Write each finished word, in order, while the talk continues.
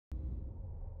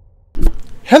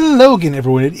Hello again,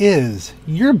 everyone. It is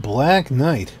your Black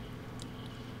Knight.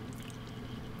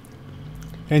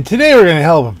 And today we're going to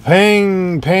help I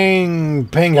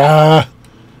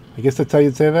guess that's how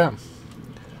you'd say that.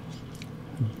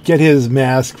 Get his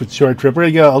mask with Short Trip.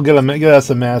 I'll get us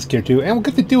a mask here too. And we'll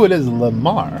get to do it as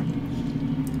Lamar.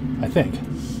 I think.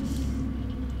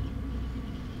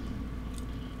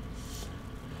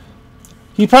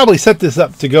 He probably set this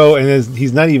up to go and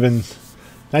he's not even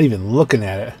looking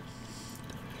at it.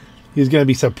 He's going to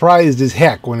be surprised as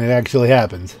heck when it actually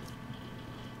happens.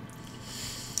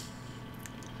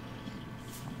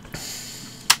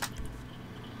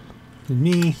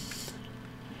 Me.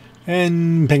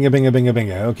 And binga, binga, binga,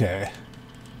 binga. Okay.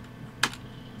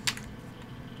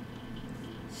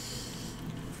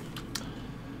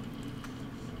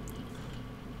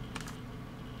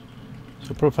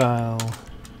 So profile.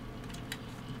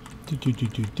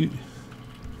 Do.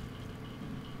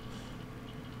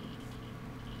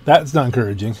 That's not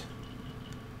encouraging.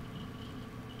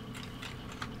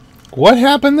 What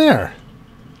happened there?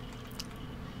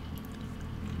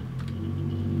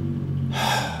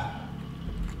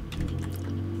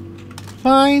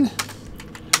 Fine.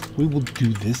 We will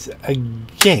do this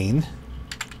again.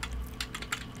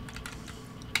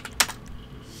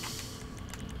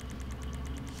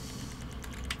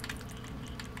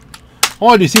 I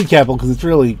want to do Seed Capital because it's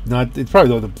really not. It's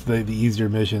probably the easier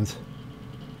missions.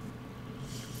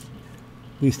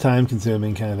 Least time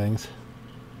consuming kind of things.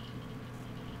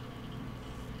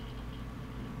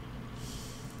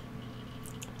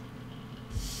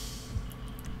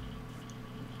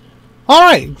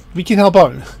 Alright, we can help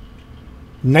out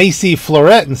Nicey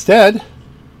Florette instead.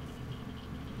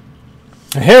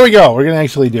 And here we go. We're going to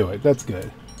actually do it. That's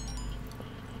good.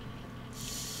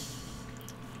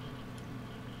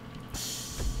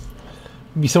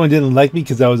 Maybe someone didn't like me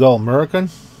because I was all American.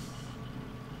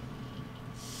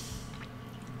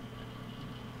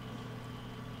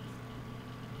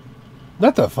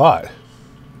 Not the thought. In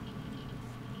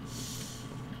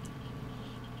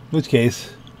which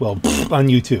case, well, on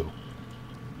you too.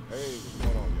 Hey, what's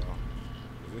going on,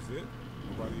 y'all? Is this it?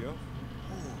 Nobody else?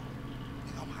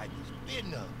 Ooh, I'm hyping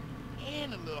spitting up.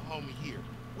 And a little homie here.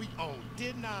 We on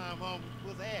didn't I, homie?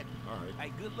 What's that? All right.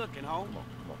 Hey, good looking, home. Come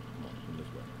on, this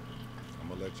way. I'm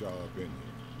gonna let y'all up in here.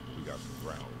 We got some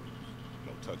ground rules.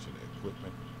 No touching the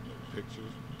equipment, no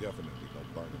pictures, definitely no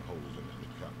burning holes in the new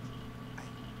couch. Hey,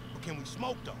 but can we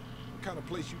smoke though? What kind of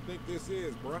place you think this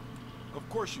is, bruh? Of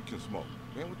course you can smoke.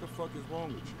 Man, what the fuck is wrong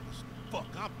with you? What's the fuck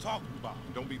I'm talking about?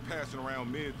 Don't be passing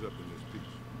around mids up in this piece.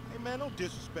 Hey man, don't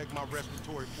disrespect my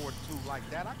respiratory fortitude like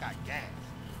that. I got gas.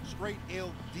 Straight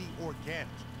LD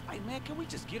organics. Hey, man, can we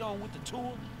just get on with the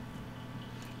tour?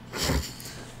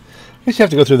 I guess you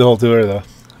have to go through the whole tour, though.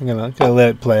 I'm gonna let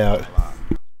it play out.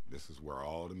 This is where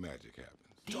all the magic happens.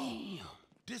 Damn.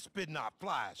 This spit not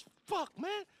flies. Fuck,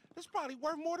 man. This probably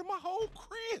worth more than my whole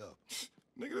crib.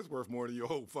 Nigga, that's worth more than your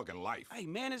whole fucking life. Hey,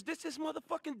 man, is this his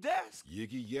motherfucking desk?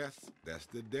 Yiggy, yes, that's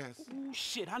the desk. Ooh,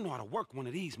 shit, I know how to work one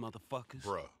of these motherfuckers.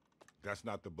 Bruh, that's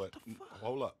not the button.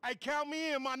 Hold up. Hey, count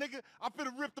me in, my nigga. I'm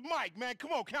finna rip the mic, man.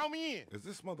 Come on, count me in. Is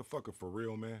this motherfucker for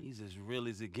real, man? He's as real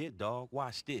as it get, dog.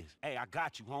 Watch this. Hey, I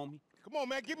got you, homie. Come on,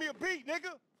 man. Give me a beat,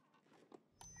 nigga.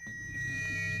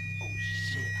 Oh,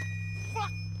 shit.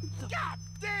 Fuck. God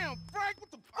damn, Frank.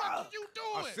 What the fuck are you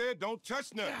doing? I said don't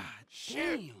touch nothing. God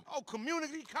Shit. damn. Oh,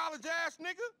 community college ass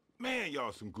nigga? Man,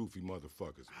 y'all some goofy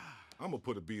motherfuckers. I'm gonna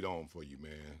put a beat on for you,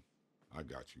 man. I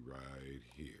got you right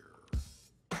here.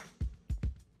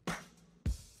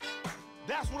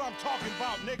 That's what I'm talking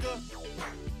about, nigga.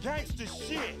 Gangsta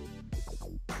shit.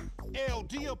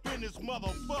 LD up in this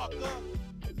motherfucker.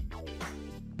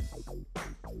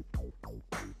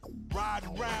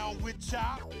 Riding around with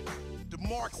Chop, the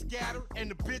mark scatter and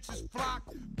the bitches flock.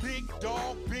 Big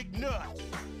dog, big nuts.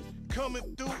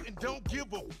 Coming through and don't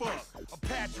give a fuck. A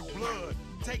patch of blood,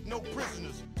 take no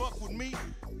prisoners. Fuck with me,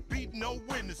 beat no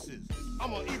witnesses.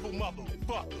 I'm an evil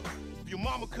motherfucker. If your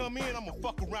mama come in, I'ma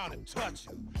fuck around and touch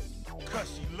her. Cause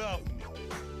she love me.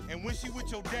 And when she with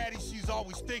your daddy, she's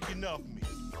always thinking of me.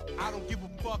 I don't give a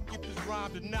fuck if it's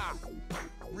rhymed or not.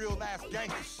 Real ass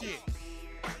gangster shit.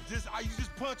 You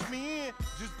just punch me in.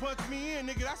 Just punch me in,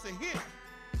 nigga. That's a hit.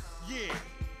 Yeah,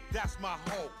 that's my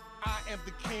hope. I am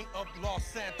the king of Los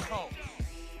Santos.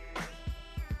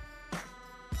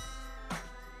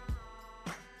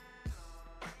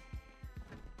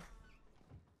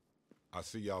 I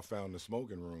see y'all found the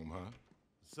smoking room, huh?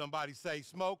 Somebody say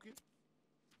smoking?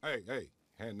 Hey,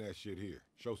 hand that shit here.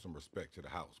 Show some respect to the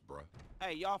house, bruh.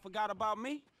 Hey, y'all forgot about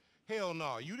me? Hell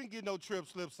no, you didn't get no trip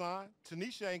slip sign.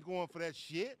 Tanisha ain't going for that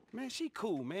shit. Man, she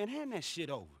cool, man. Hand that shit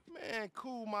over. Man,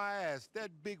 cool my ass.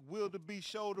 That big wildebeest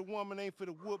shoulder woman ain't for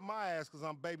to whoop my ass because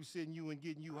I'm babysitting you and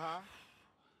getting you high.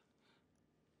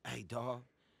 Hey, dog.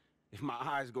 If my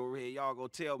eyes go red, y'all go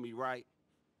tell me, right?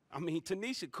 I mean,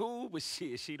 Tanisha cool, but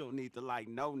shit, she don't need to, like,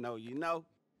 no, you know?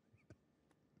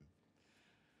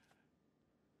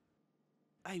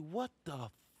 Hey, what the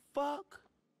fuck?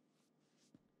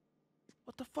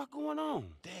 What the fuck going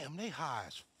on? Damn, they high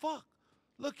as fuck.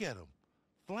 Look at them.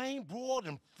 Flame broiled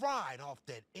and fried off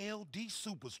that LD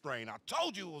super strain. I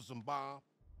told you it was some bomb.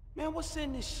 Man, what's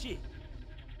in this shit?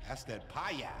 That's that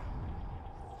paya.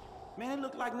 Man, it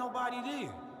look like nobody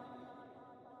there.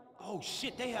 Oh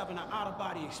shit, they having an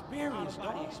out-of-body experience,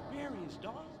 dog.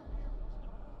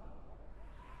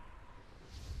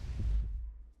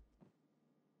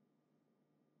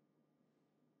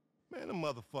 Man, them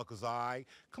motherfuckers all right.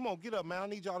 Come on, get up, man. I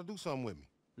need y'all to do something with me.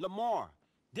 Lamar,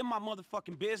 them my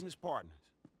motherfucking business partners.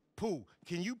 Pooh,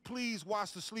 can you please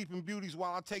watch the Sleeping Beauties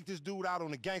while I take this dude out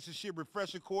on the gangster shit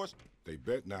refresher course? They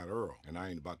bet not Earl, and I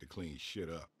ain't about to clean shit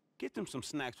up. Get them some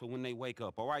snacks for when they wake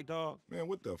up, all right, dog? Man,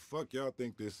 what the fuck y'all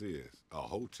think this is? A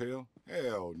hotel?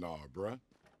 Hell nah, bruh.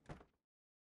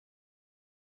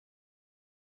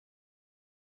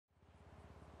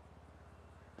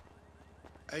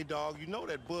 Hey, dog, you know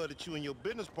that bud that you and your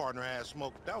business partner had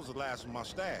smoked? That was the last of my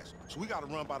stash. So we gotta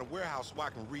run by the warehouse so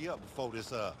I can re-up before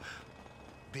this,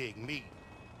 big meet.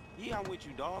 Yeah, I'm with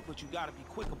you, dog, but you gotta be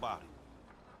quick about it.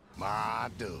 My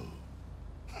dude.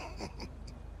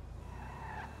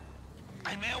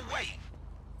 Hey, man, wait.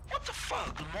 What the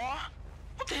fuck, Lamar?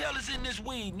 What the hell is in this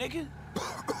weed, nigga?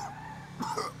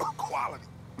 Quality.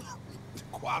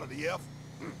 Quality, F.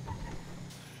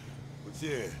 But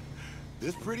yeah,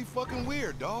 this pretty fucking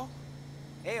weird, dawg.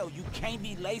 Hell, you can't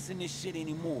be lacing this shit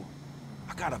anymore.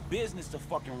 I got a business to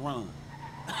fucking run.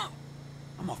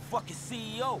 I'm a fucking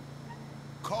CEO.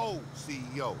 Cold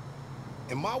CEO.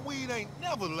 And my weed ain't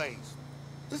never laced.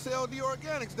 This LD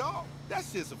Organics, dawg. That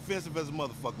shit's offensive as a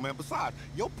motherfucker, man. Besides,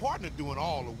 your partner doing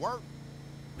all the work.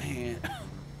 Man,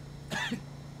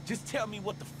 just tell me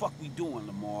what the fuck we doing,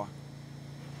 Lamar.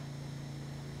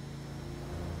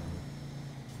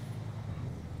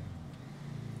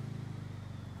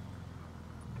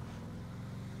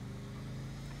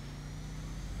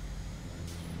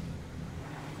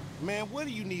 Man, what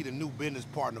do you need a new business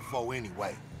partner for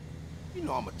anyway? You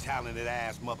know I'm a talented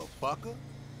ass motherfucker.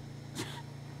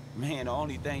 Man, the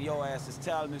only thing your ass is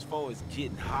telling us for is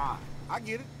getting high. I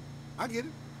get it. I get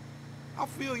it. I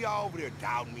feel y'all over there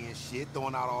doubting me and shit,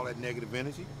 throwing out all that negative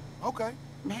energy. Okay.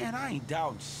 Man, I ain't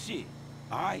doubting shit,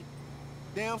 all right?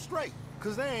 Damn straight,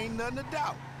 cause there ain't nothing to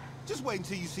doubt. Just wait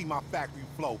until you see my factory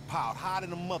flow piled hot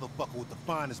in a motherfucker with the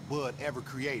finest bud ever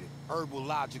created.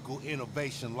 Herbological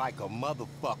innovation like a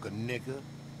motherfucker, nigga.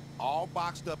 All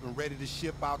boxed up and ready to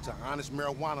ship out to honest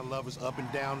marijuana lovers up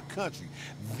and down the country.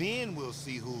 Then we'll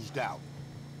see who's doubting.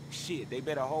 Shit, they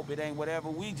better hope it ain't whatever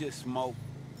we just smoked.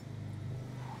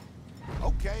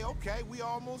 Okay, we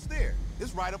almost there.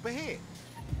 It's right up ahead.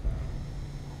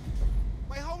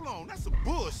 Wait, hold on, that's some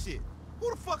bullshit. Who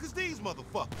the fuck is these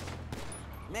motherfuckers?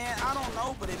 Man, I don't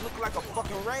know, but it looked like a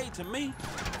fucking raid to me.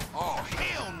 Oh,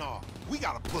 hell no. We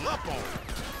gotta pull up on them.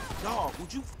 Dog,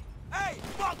 would you... Hey,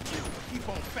 fuck you! Keep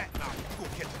on fat now. You gonna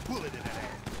catch a bullet in that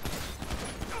ass.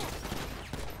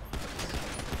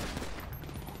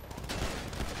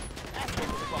 That's what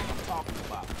the fuck I'm talking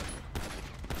about.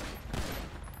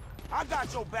 I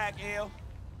got your back, L.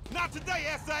 Not today,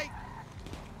 S.A.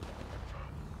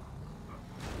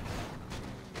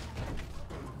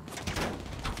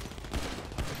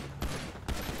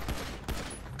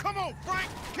 Come on, Frank!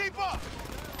 Keep up!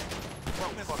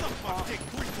 Man, suck my dick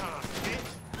 3 times, bitch!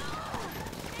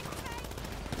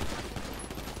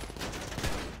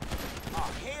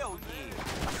 Oh, hell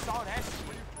yeah! I saw that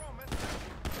shit.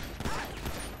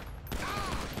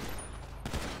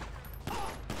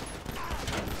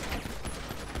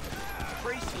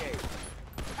 Appreciate it.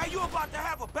 Hey, you about to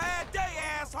have a bad day,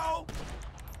 asshole!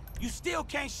 You still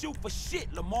can't shoot for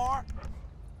shit, Lamar.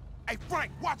 Hey,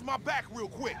 Frank, watch my back real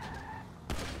quick!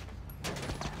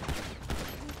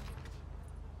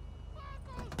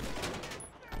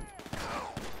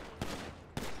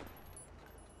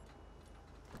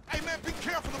 Hey, man, be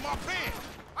careful of my van!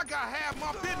 I got half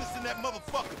my business in that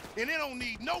motherfucker, and it don't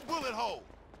need no bullet hole!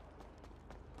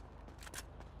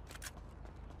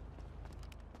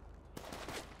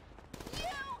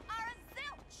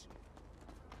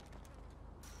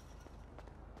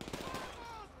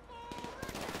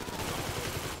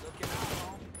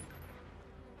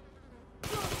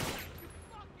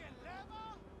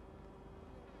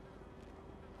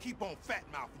 Keep on fat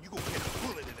mouthing, you gonna get a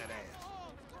bullet in that ass.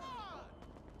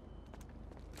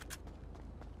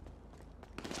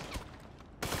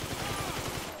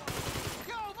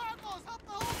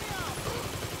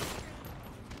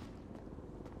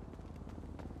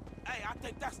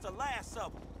 That's the last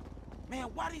of them. Man,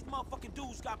 why these motherfucking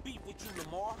dudes got beef with you,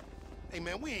 Lamar? Hey,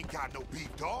 man, we ain't got no beef,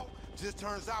 dog. Just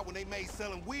turns out when they made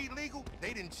selling weed legal,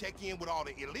 they didn't check in with all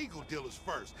the illegal dealers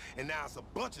first. And now it's a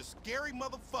bunch of scary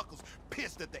motherfuckers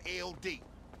pissed at the LD.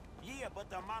 Yeah, but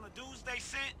the amount of dudes they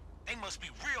sent, they must be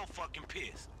real fucking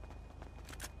pissed.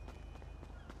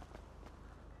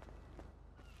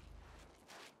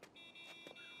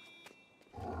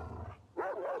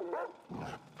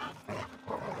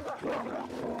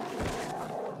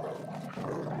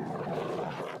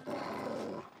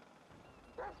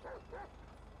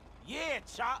 Yeah,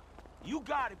 Chop. You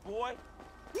got it, boy.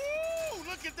 Woo!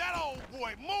 Look at that old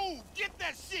boy. Move! Get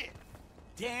that shit!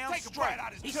 Damn Take a straight. bite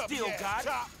out his He chubby still ass, got it.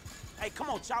 Chop. Hey, come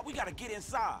on, Chop. We gotta get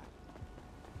inside.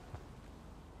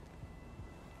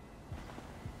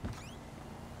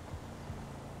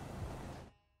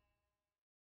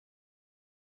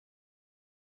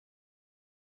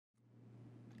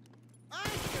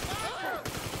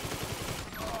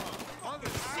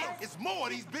 Shit, it's more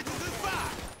of these bitches inside.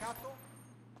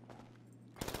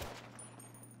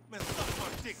 Man, suck my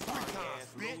dick 3 times,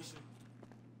 bitch.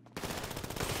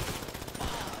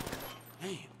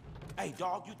 Damn. Hey,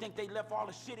 dog, you think they left all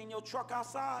the shit in your truck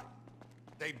outside?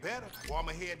 They better, or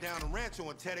I'ma head down to Rancho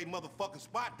and tear they motherfucking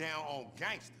spot down on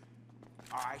gangster.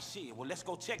 All right, shit. Well, let's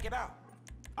go check it out.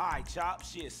 All right, Chop.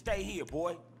 Shit, stay here,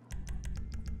 boy.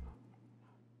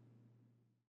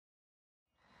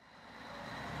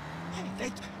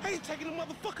 Hey, they ain't taking the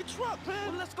motherfucking truck,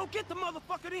 man. Well, let's go get the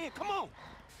motherfucker then. Come on.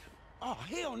 Oh,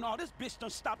 hell no. This bitch done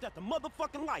stopped at the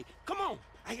motherfucking light. Come on.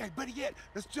 Hey, better yet,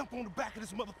 let's jump on the back of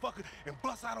this motherfucker and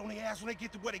bust out on their ass when they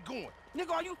get to where they going.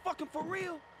 Nigga, are you fucking for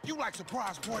real? You like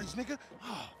surprise parties, nigga?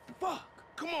 Oh, fuck.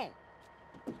 Come on.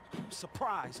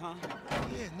 Surprise, huh?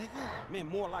 Yeah, nigga. Man,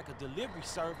 more like a delivery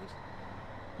service.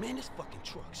 Man, this fucking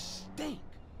truck stink.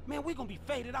 Man, we gonna be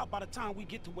faded out by the time we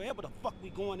get to wherever the fuck we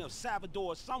going, El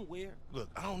Salvador or somewhere. Look,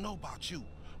 I don't know about you,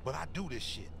 but I do this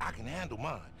shit. I can handle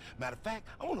mine. Matter of fact,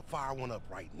 I wanna fire one up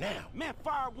right now. Man,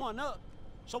 fire one up.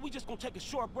 So we just gonna take a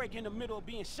short break in the middle of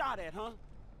being shot at, huh?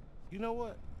 You know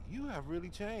what? You have really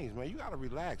changed, man. You gotta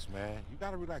relax, man. You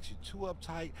gotta relax. You're too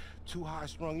uptight, too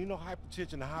high-strung. You know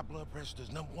hypertension and high blood pressure is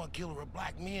 #1 killer of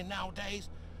black men nowadays.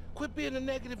 Quit being a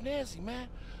negative Nancy, man.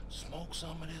 Smoke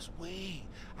some of this weed.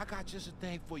 I got just a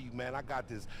thing for you, man. I got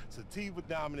this Sativa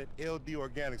Dominant LD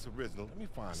Organics Original. Let me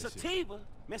find this shit. Sativa?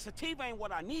 Man, sativa ain't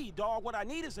what I need, dog. What I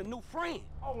need is a new friend.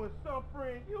 Oh, and some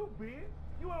friend you, bitch.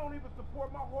 You don't even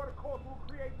support my horticultural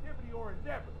creativity or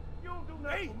endeavor. You don't do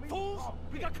nothing for me. Hey, fools!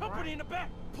 We got company in the back.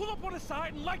 Pull up on the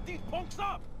side and light these punks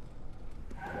up.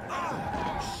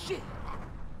 Oh, shit.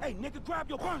 Hey, nigga, grab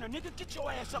your burner, nigga. Get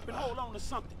your ass up and hold on to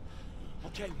something.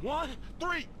 Okay, 1,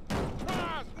 3.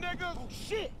 Surprise, niggas! Oh,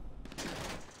 shit.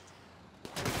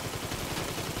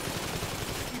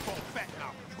 Keep on fat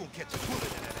now. You gonna catch a bullet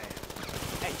in that ass.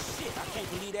 Hey, shit, I can't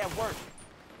believe that worked.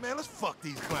 Man, let's fuck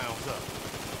these clowns up.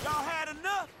 Y'all had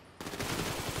enough?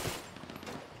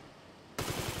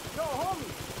 Yo, homie,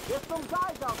 there's some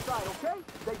guys outside, okay?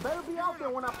 They better be out there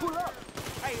when I pull up.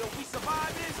 Hey, if we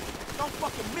survive this, don't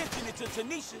fucking mention it to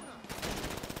Tanisha.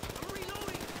 I'm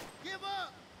reloading. Give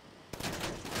up.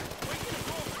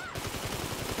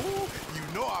 Ooh, you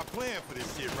know I plan for this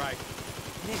shit, right?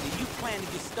 Nigga, you plan to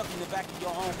get stuck in the back of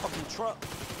your own fucking truck?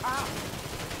 Ah.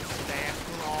 Staff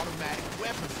full of automatic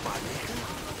weapons, my nigga.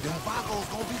 Them vagos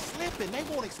gonna be slipping. They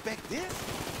won't expect this.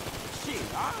 Shit,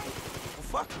 all right. Well,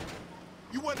 fuck it.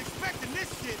 You wasn't expecting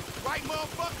this shit, right,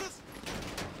 motherfuckers?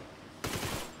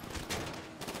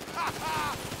 Ha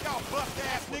ha! Y'all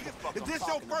bust-ass niggas. Is this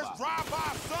your first drive-by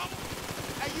or something?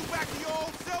 Hey, you back to your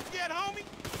old self yet, homie?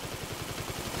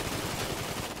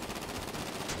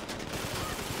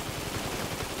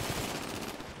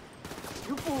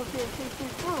 You fools didn't think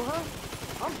this through, huh?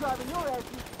 I'm driving your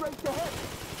asses straight to heaven.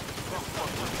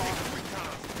 Three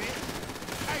times, bitch.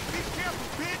 Hey, be careful,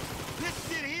 bitch. This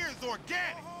shit here is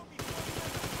organic.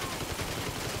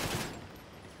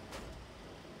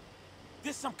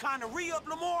 This some kind of re-up,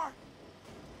 Lamar?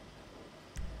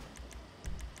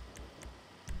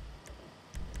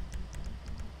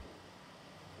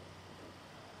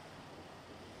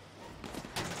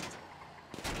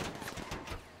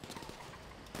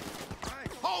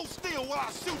 Hold still while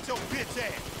I shoot your bitch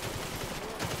ass.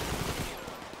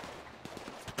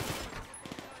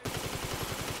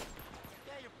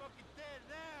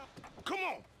 Come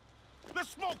on, let's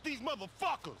smoke these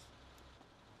motherfuckers.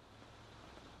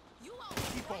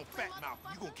 Keep on fat mouth,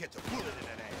 you gonna catch a bullet in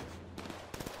that ass.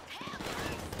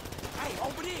 Hey,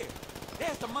 over there.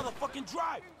 There's the motherfucking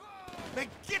driver. Man,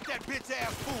 get that bitch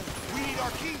ass fool. We need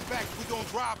our keys back if we gonna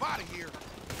drive out of here.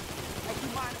 Hey, you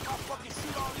mind if I fucking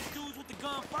shoot all these dudes with the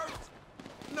gun first?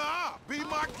 Nah, be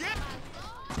my guest.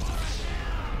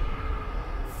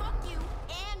 Fuck you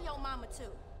and your mama too.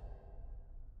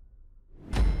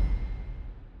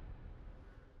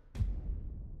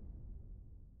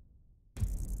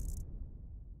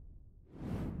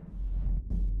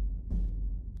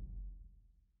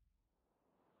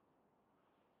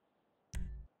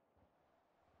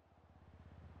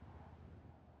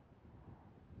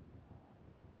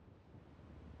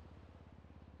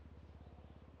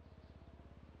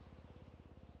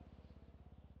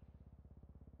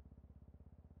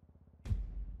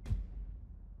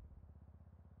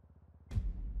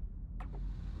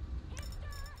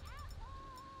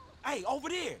 Hey, over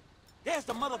there. There's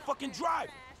the motherfucking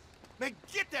driver. Man,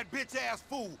 get that bitch-ass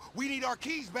fool. We need our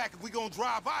keys back if we gonna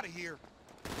drive out of here.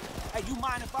 Hey, you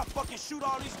mind if I fucking shoot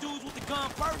all these dudes with the gun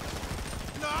first?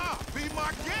 Nah, be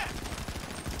my guest.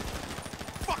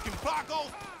 Fucking Flacos,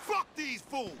 fuck these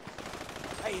fools.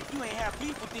 Hey, if you ain't have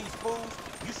beef with these fools,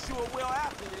 you sure will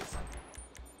after this.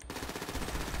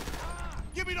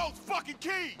 Give me those fucking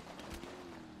keys.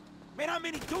 Man, how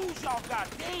many dudes y'all got?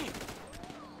 Damn.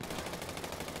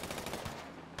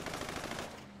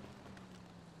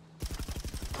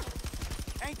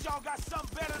 Ain't y'all got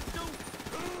something better to do?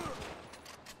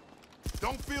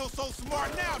 Don't feel so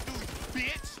smart now, do you,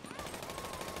 bitch?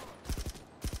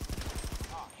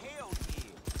 Oh, hell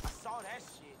yeah. I saw that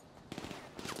shit.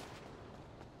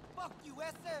 Fuck you,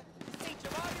 Esther. St.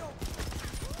 Gerardo.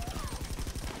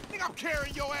 Think I'm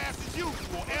carrying your ass as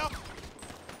usual, F.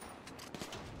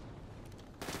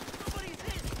 Somebody's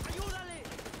hit. Ayúdale.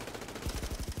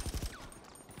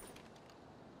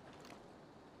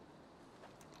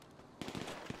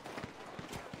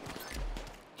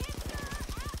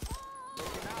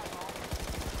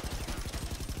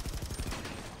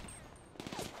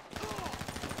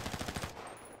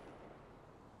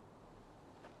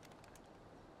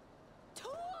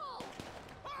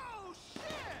 Oh,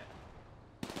 shit!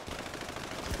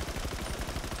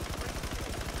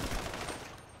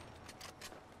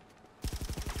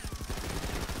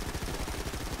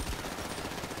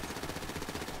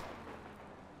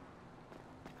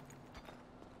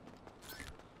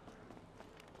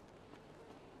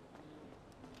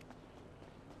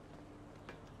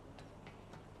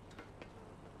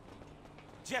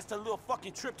 Just a little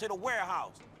fucking trip to the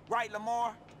warehouse. Right,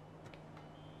 Lamar?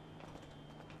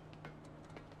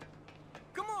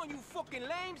 Come on, you fucking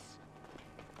lames.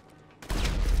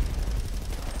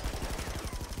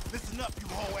 Listen up, you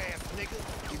hoe-ass nigga.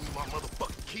 Give me my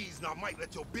motherfucking keys and I might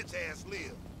let your bitch ass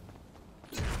live.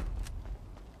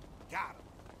 Got him.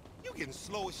 You getting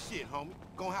slow as shit, homie.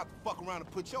 Gonna have to fuck around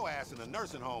and put your ass in a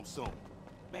nursing home soon.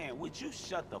 Man, would you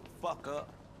shut the fuck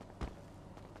up?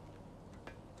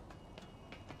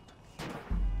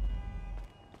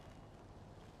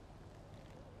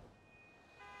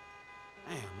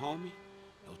 Damn, homie.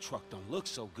 Your truck don't look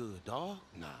so good, dawg.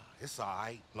 Nah, it's all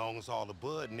right. Long as all the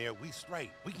bud in there, we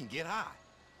straight. We can get high.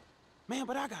 Man,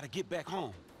 but I gotta get back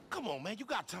home. Come on, man. You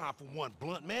got time for one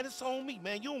blunt, man. It's on me,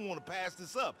 man. You don't want to pass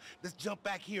this up. Let's jump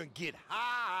back here and get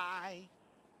high.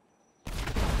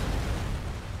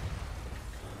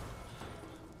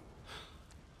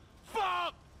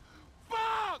 Fuck!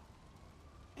 Fuck!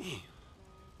 Damn.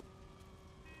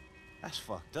 That's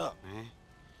fucked up, man.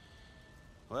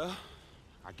 Well,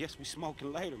 I guess we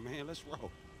smoking later, man. Let's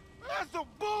roll. That's some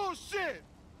bullshit!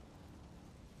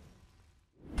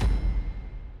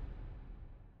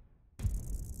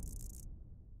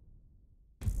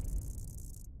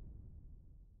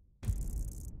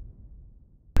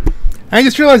 I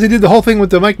just realized I did the whole thing with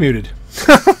the mic muted.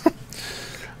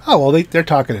 Oh, well, they're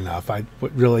talking enough.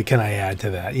 What really can I add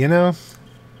to that, you know?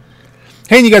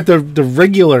 Hey, and you got the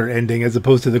regular ending as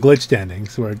opposed to the glitched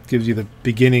endings, where it gives you the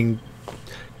beginning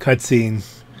cutscene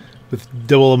with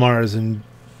double Lamars and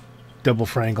double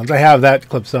Franklins. I have that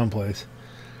clip someplace.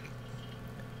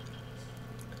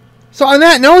 So on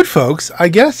that note, folks, I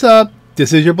guess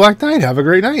this is your Black Knight. Have a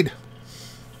great night.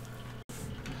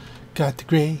 Got the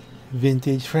gray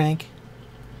vintage Frank.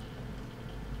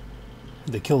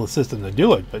 Had to kill the system to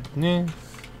do it, but eh.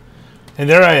 And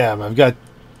there I am. I've got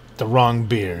the wrong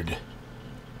beard.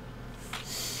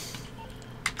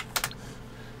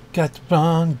 Got the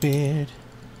wrong beard.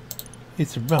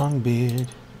 It's the wrong beard.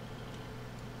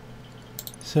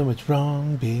 So much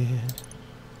wrong beard.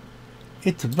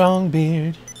 It's a wrong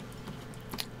beard.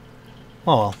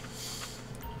 Oh well.